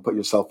yourself and put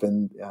yourself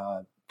in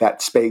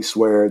that space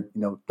where,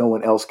 no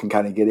one else can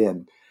kind of get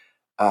in.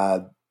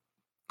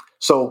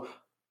 So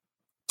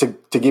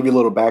to give you a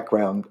little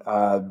background,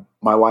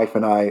 my wife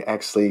and I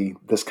actually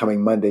this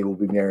coming Monday will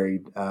be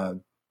married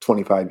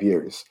 25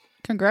 years.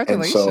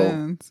 Congratulations.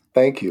 So,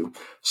 thank you.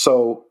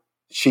 So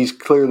she's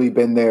clearly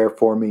been there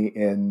for me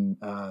in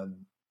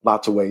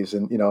lots of ways.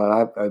 And, and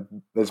I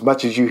as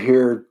much as you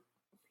hear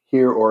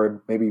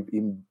or maybe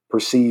even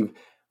perceive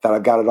that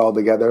I've got it all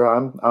together,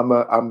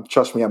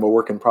 trust me, I'm a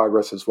work in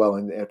progress as well.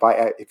 And if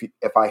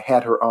I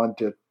had her on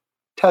to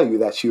tell you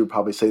that, she would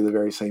probably say the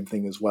very same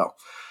thing as well.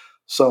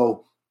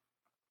 So,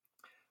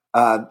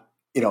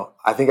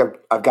 I think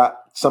I've got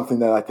something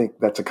that I think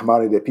that's a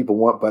commodity that people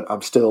want, but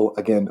I'm still,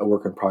 again, a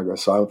work in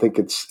progress. So I don't think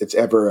it's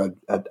ever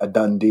a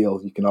done deal.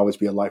 You can always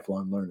be a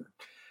lifelong learner.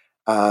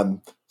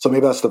 So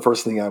maybe that's the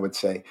first thing I would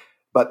say.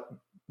 But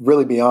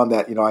really beyond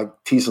that, I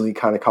teasingly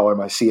kind of call her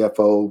my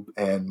CFO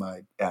and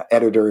my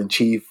editor in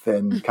chief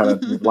and kind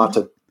of lots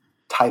of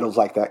titles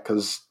like that,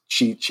 because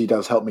she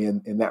does help me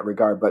in that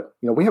regard. But,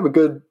 we have a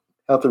good,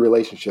 healthy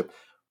relationship.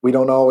 We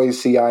don't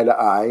always see eye to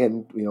eye,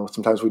 and,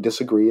 sometimes we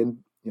disagree, and,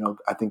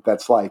 I think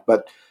that's life.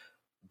 But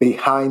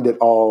behind it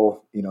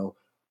all,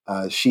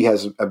 she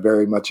has a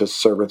very much a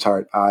servant's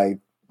heart. I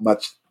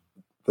much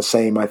the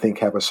same, I think,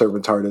 have a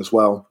servant's heart as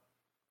well.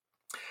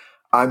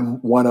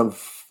 I'm one of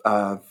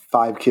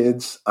 5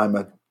 kids. I'm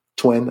a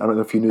twin. I don't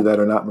know if you knew that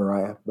or not,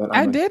 Mariah. But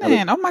I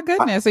didn't. Oh my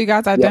goodness! So you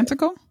guys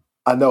identical?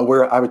 I know.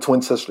 I have a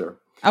twin sister.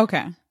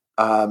 Okay.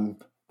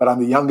 But but I'm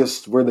the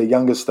youngest. We're the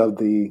youngest of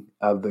the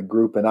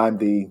group, and I'm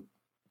the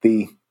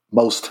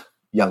most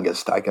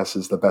youngest, I guess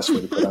is the best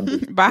way to put it. I'm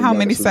By the how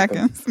many youngest of the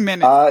seconds?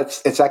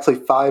 Minutes? it's actually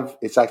 5.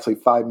 It's actually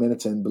 5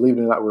 minutes, and believe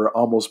it or not, we were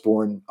almost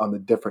born on a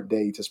different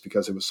day just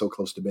because it was so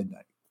close to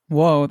midnight.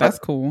 Whoa, that's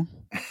cool.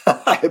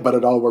 But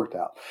it all worked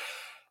out.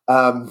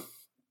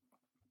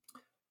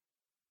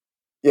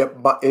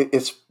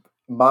 It's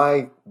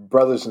my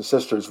brothers and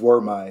sisters were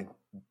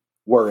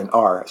and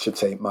are, I should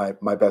say,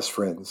 my best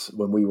friends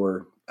when we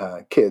were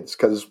kids,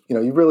 because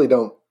you really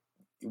don't,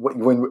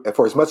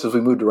 for as much as we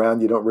moved around,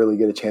 you don't really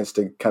get a chance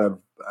to kind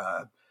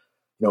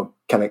of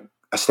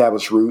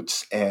establish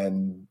roots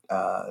and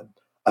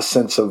a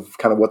sense of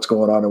kind of what's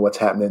going on and what's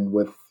happening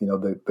with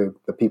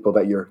the people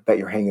that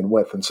you're hanging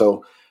with. And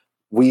so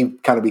we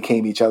kind of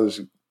became each other's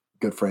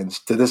good friends.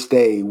 To this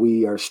day,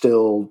 we are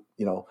still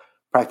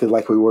practically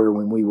like we were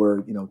when we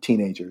were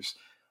teenagers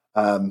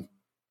and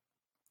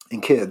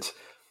kids.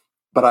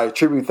 But I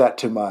attribute that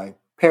to my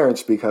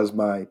parents, because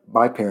my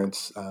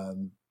parents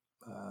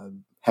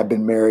have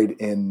been married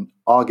in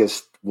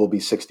August, will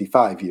be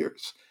 65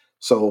 years.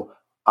 So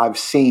I've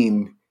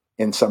seen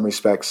in some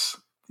respects,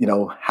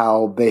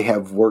 how they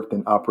have worked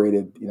and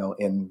operated,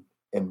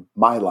 in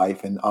my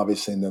life, and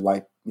obviously in their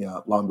life,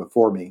 long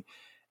before me.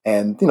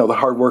 And, the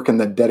hard work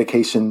and the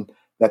dedication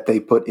that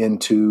they put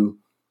into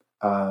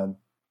to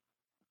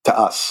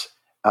us,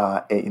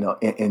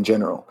 in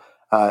general.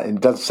 And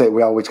it doesn't say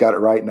we always got it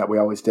right and that we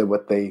always did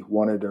what they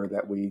wanted, or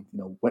that we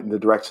went in the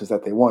directions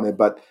that they wanted.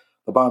 But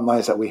the bottom line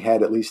is that we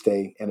had at least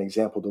an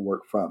example to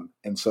work from.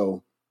 And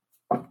so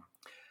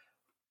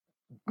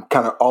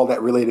kind of all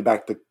that related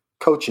back to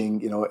coaching,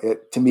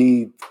 to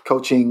me,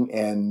 coaching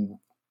and,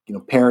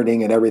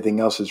 parenting and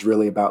everything else is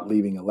really about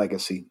leaving a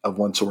legacy of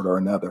one sort or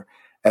another,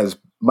 as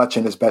much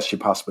and as best you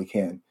possibly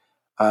can.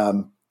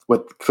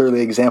 With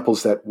clearly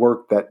examples that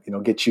work, that,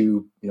 get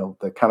you,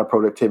 the kind of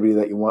productivity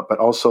that you want, but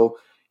also,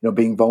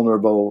 being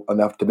vulnerable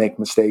enough to make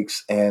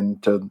mistakes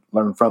and to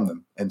learn from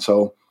them. And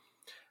so,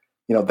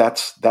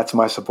 that's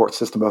my support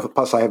system.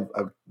 Plus I have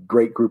a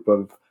great group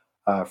of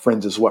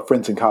friends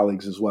and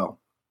colleagues as well.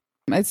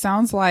 It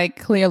sounds like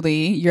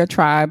clearly your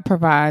tribe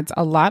provides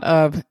a lot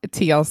of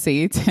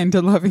TLC,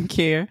 tender loving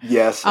care.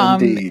 Yes,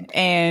 indeed.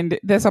 And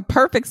there's a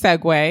perfect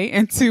segue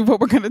into what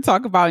we're going to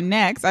talk about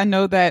next. I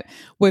know that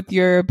with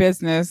your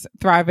business,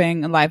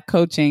 Thriving Life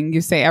Coaching,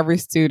 you say every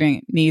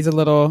student needs a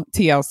little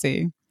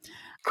TLC.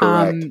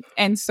 Correct.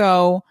 And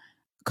so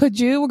we're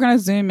going to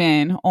zoom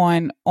in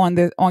on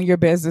your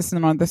business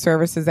and on the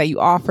services that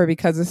you offer,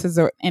 because this is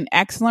an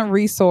excellent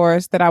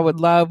resource that I would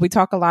love. We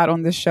talk a lot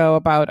on this show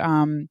about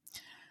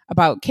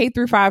K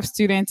through 5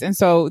 students. And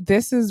so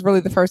this is really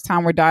the first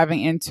time we're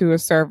diving into a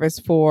service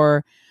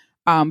for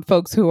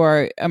folks who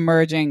are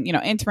emerging,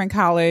 entering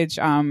college,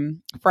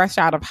 fresh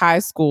out of high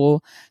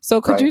school. So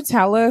could you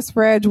tell us,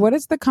 Reg, what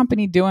is the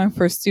company doing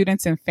for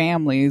students and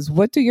families?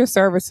 What do your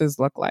services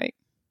look like?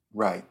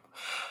 Right.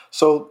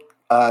 So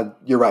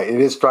you're right.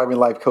 It is Thriving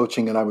Life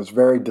Coaching, and I was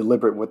very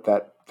deliberate with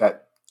that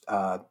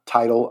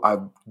title. I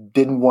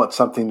didn't want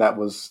something that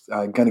was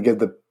going to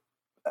give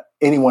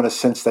anyone a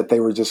sense that they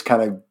were just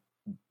kind of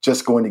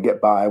just going to get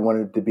by. I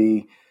wanted it to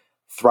be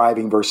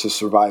thriving versus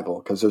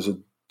survival, because there's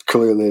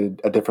clearly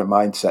a different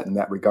mindset in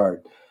that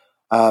regard.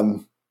 But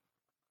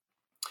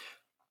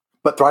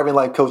Thriving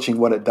Life Coaching,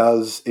 what it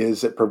does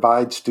is it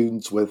provides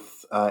students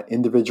with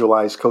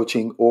individualized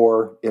coaching,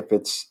 or if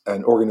it's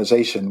an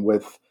organization,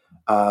 with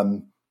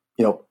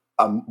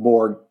a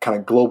more kind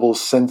of global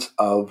sense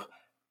of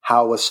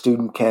how a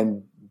student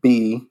can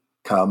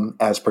become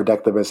as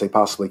productive as they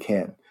possibly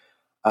can.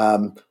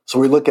 So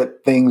we look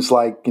at things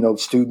like,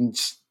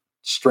 students'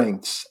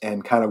 strengths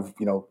and kind of,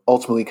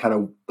 ultimately kind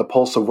of the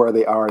pulse of where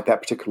they are at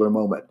that particular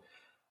moment.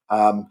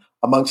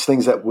 Amongst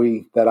things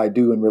that I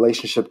do in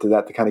relationship to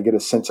that, to kind of get a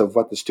sense of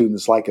what the student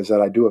is like, is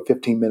that I do a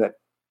 15-minute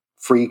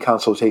free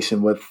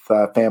consultation with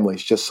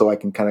families, just so I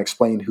can kind of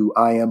explain who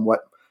I am,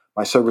 what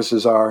my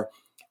services are,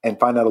 and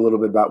find out a little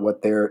bit about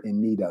what they're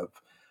in need of.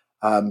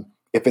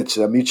 If it's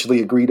a mutually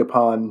agreed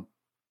upon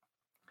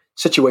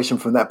situation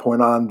from that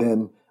point on,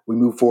 then we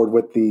move forward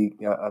with the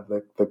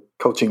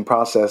coaching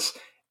process,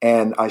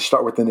 and I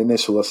start with an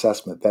initial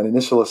assessment. That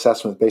initial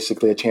assessment is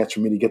basically a chance for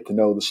me to get to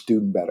know the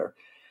student better.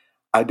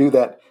 I do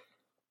that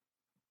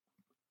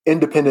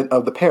independent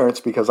of the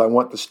parents, because I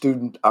want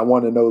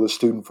to know the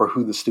student for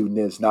who the student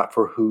is, not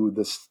for who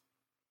the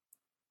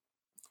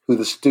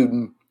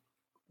student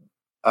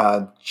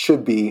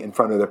should be in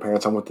front of their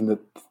parents. I want them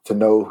to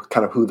know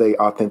kind of who they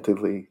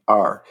authentically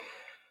are.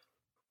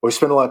 We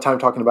spend a lot of time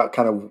talking about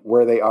kind of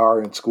where they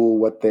are in school,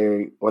 what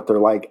they're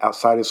like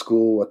outside of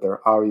school, what their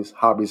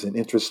hobbies and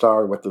interests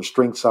are, what their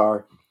strengths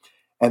are.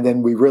 And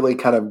then we really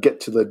kind of get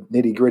to the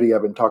nitty gritty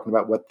of it, and talking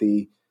about what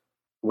the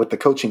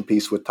coaching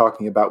piece, with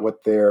talking about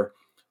what their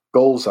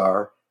goals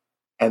are.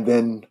 And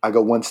then I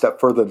go one step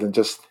further than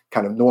just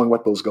kind of knowing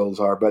what those goals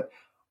are. But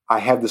I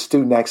have the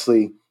student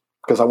actually,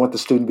 because I want the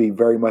student to be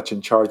very much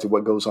in charge of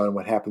what goes on and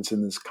what happens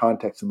in this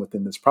context and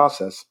within this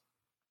process.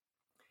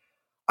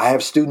 I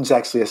have students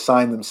actually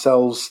assign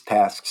themselves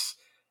tasks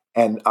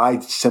and I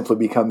simply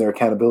become their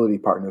accountability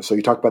partner. So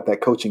you talk about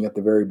that coaching at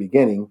the very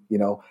beginning,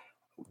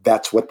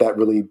 that's what that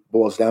really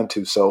boils down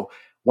to. So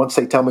once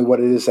they tell me what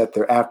it is that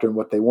they're after and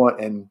what they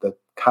want and the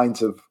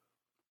kind of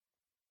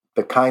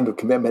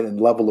commitment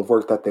and level of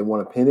work that they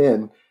want to put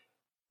in,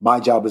 my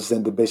job is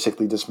then to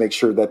basically just make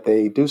sure that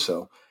they do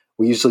so.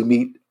 We usually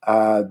meet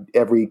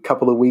every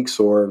couple of weeks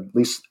or at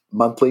least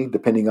monthly,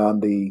 depending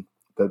on the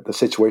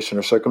situation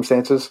or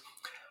circumstances.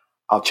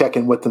 I'll check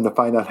in with them to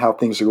find out how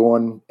things are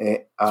going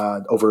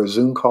over a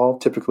Zoom call,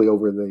 typically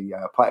over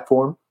the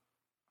platform.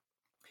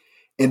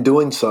 In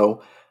doing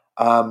so,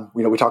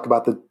 we talk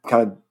about the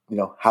kind of,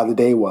 how the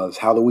day was,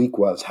 how the week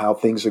was, how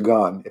things are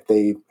gone. If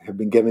they have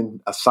been given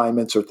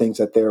assignments or things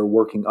that they're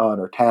working on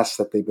or tasks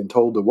that they've been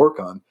told to work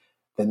on,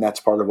 then that's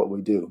part of what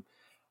we do.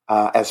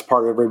 As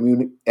part of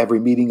every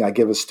meeting, I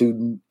give a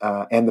student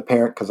and the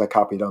parent, because I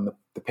copied on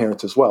the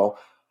parents as well,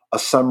 a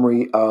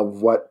summary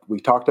of what we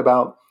talked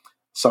about,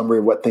 summary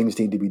of what things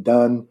need to be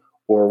done,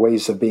 or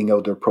ways of being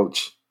able to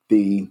approach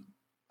their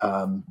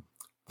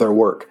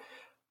work.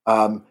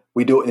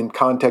 We do it in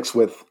context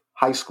with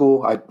high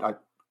school. I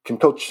can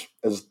coach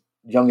as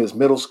young as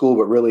middle school,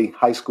 but really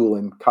high school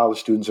and college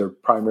students are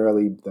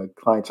primarily the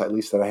clients, at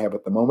least that I have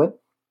at the moment.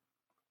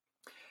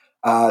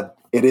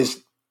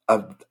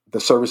 The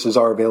services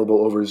are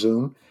available over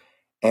Zoom,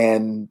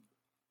 and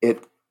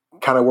it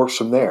kind of works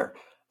from there.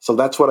 So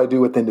that's what I do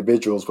with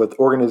individuals. With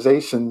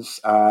organizations,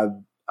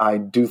 I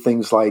do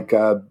things like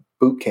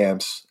boot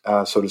camps,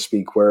 so to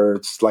speak, where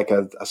it's like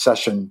a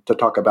session to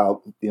talk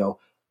about,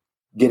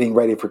 getting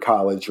ready for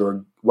college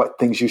or what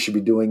things you should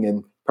be doing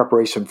in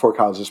preparation for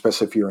college,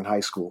 especially if you're in high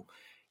school.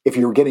 If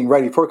you're getting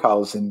ready for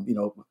college and,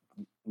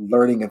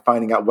 learning and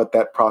finding out what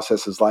that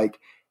process is like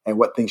and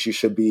what things you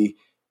should be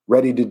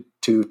ready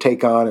to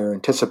take on or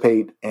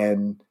anticipate,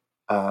 and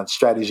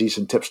strategies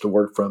and tips to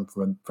work from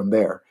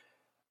there.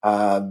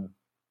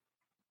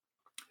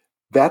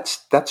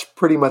 That's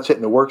pretty much it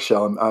in a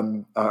workshop.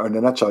 Or in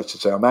a nutshell, I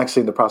should say. I'm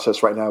actually in the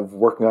process right now of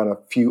working on a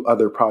few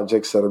other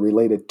projects that are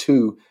related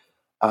to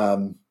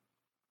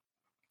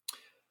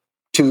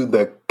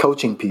the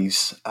coaching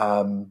piece,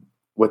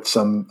 with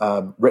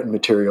some written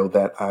material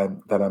that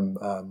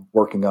I'm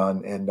working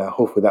on, and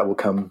hopefully that will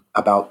come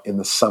about in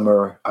the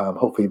summer.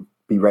 Hopefully,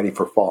 be ready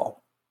for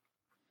fall.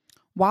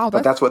 Wow,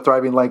 but that's what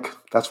Thriving Life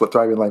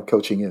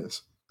coaching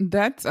is.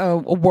 That's a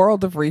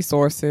world of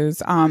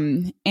resources.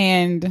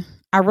 And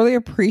I really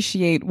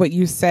appreciate what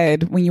you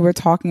said when you were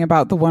talking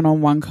about the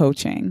one-on-one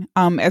coaching.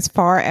 As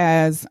far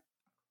as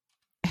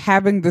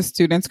having the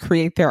students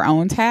create their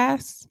own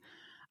tasks,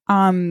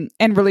 and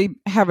really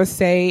have a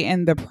say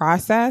in the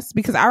process.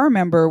 Because I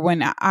remember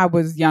when I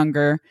was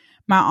younger,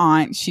 my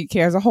aunt, she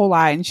cares a whole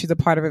lot, and she's a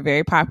part of a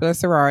very popular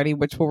sorority,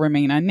 which will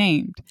remain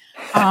unnamed.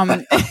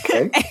 And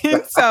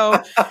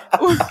so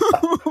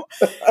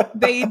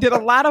they did a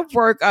lot of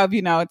work of,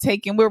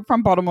 we're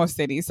from Baltimore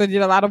City. So they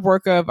did a lot of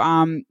work of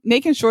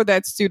making sure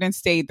that students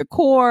stayed the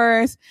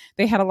course.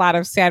 They had a lot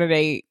of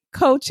Saturday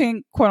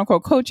coaching, quote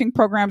unquote, coaching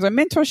programs or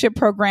mentorship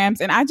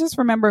programs. And I just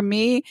remember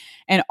me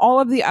and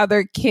all of the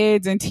other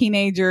kids and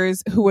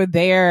teenagers who were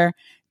there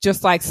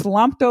just like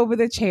slumped over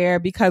the chair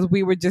because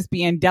we were just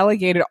being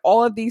delegated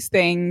all of these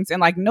things.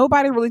 And like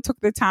nobody really took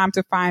the time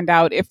to find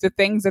out if the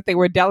things that they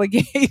were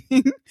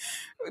delegating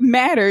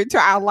mattered to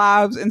our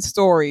lives and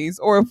stories,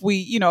 or if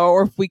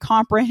we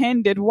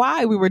comprehended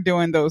why we were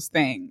doing those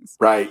things.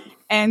 Right.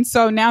 And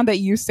so now that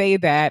you say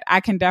that, I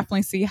can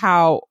definitely see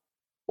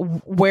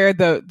where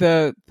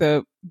the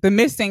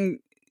missing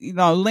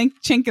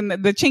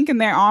chink in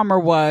their armor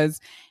was,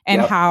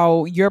 and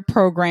how your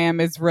program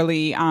is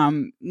really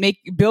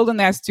building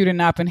that student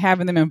up and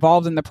having them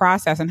involved in the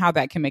process, and how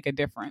that can make a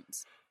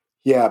difference.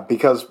 Yeah,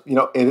 because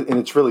and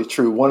it's really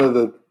true. One of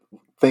the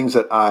things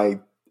that I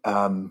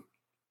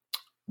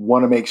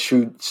want to make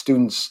sure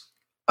students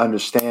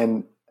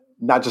understand,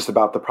 not just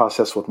about the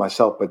process with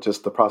myself, but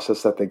just the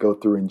process that they go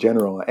through in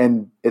general,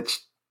 and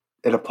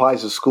it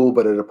applies to school,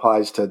 but it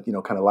applies to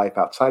kind of life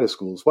outside of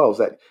school as well. Is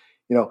that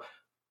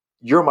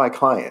you're my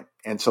client,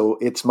 and so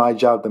it's my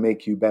job to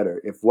make you better.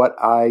 If what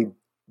I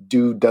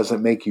do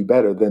doesn't make you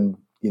better, then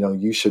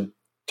you should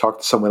talk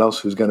to someone else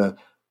who's gonna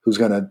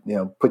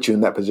put you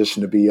in that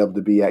position to be able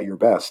to be at your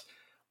best.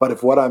 But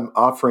if what I'm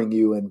offering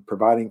you and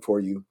providing for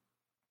you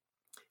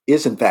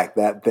is in fact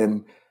that,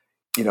 then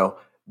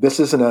this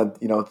isn't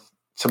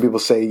some people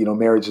say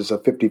marriage is a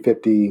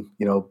 50-50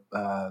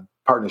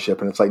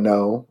 partnership, and it's like,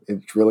 no,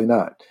 it's really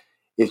not.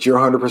 It's your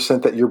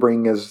 100% that you're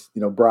bringing as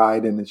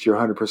bride, and it's your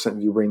 100%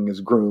 that you're bringing as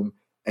groom,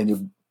 and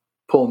you're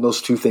pulling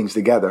those two things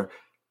together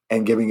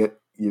and giving it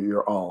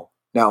your all.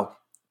 Now,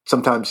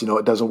 sometimes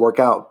it doesn't work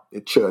out.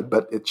 It should,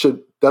 but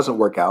doesn't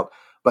work out.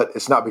 But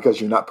it's not because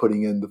you're not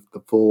putting in the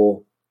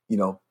full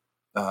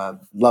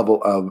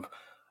level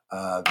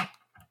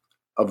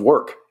of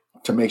work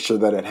to make sure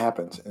that it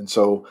happens. And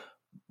so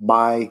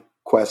my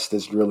quest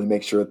is to really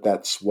make sure that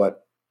that's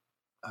what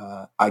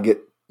I get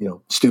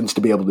students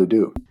to be able to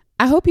do.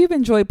 I hope you've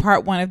enjoyed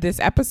part 1 of this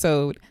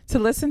episode. To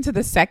listen to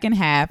the second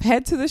half,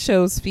 head to the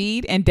show's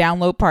feed and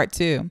download part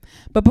 2.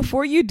 But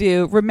before you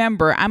do,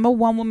 remember, I'm a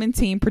one-woman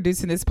team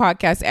producing this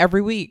podcast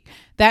every week.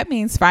 That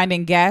means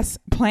finding guests,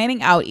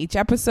 planning out each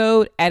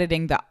episode,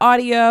 editing the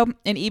audio,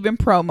 and even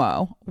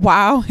promo.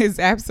 Wow is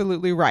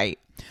absolutely right.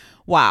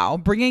 Wow,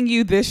 bringing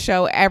you this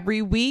show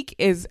every week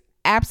is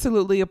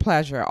absolutely a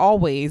pleasure,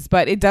 always,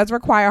 but it does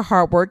require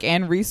hard work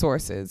and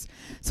resources.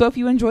 So if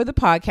you enjoy the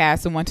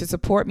podcast and want to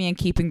support me in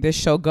keeping this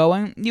show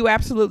going, you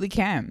absolutely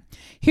can.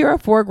 Here are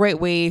 4 great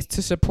ways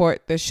to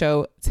support the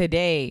show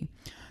today.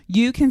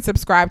 You can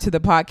subscribe to the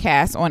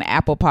podcast on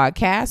Apple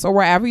Podcasts or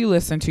wherever you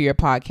listen to your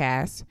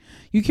podcasts.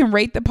 You can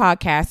rate the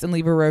podcast and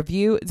leave a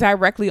review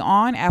directly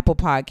on Apple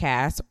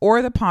Podcasts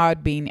or the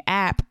Podbean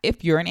app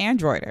if you're an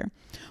Androider.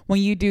 When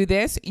you do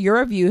this, your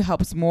review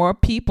helps more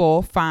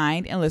people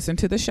find and listen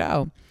to the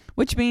show,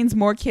 which means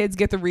more kids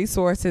get the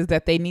resources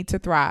that they need to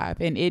thrive,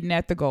 and isn't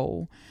that the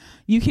goal?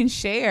 You can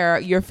share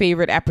your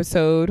favorite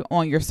episode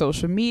on your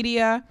social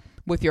media,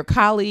 with your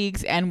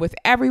colleagues, and with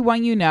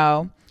everyone you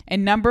know.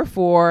 And number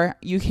 4,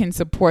 you can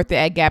support the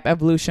Ed Gap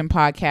Evolution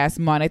podcast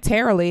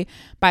monetarily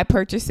by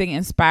purchasing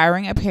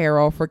inspiring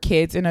apparel for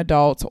kids and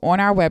adults on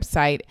our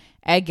website,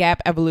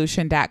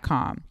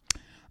 edgapevolution.com.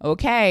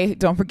 Okay,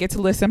 don't forget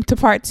to listen to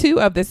part 2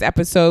 of this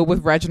episode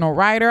with Reginald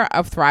Ryder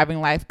of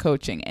Thriving Life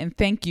Coaching. And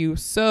thank you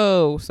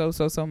so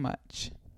much.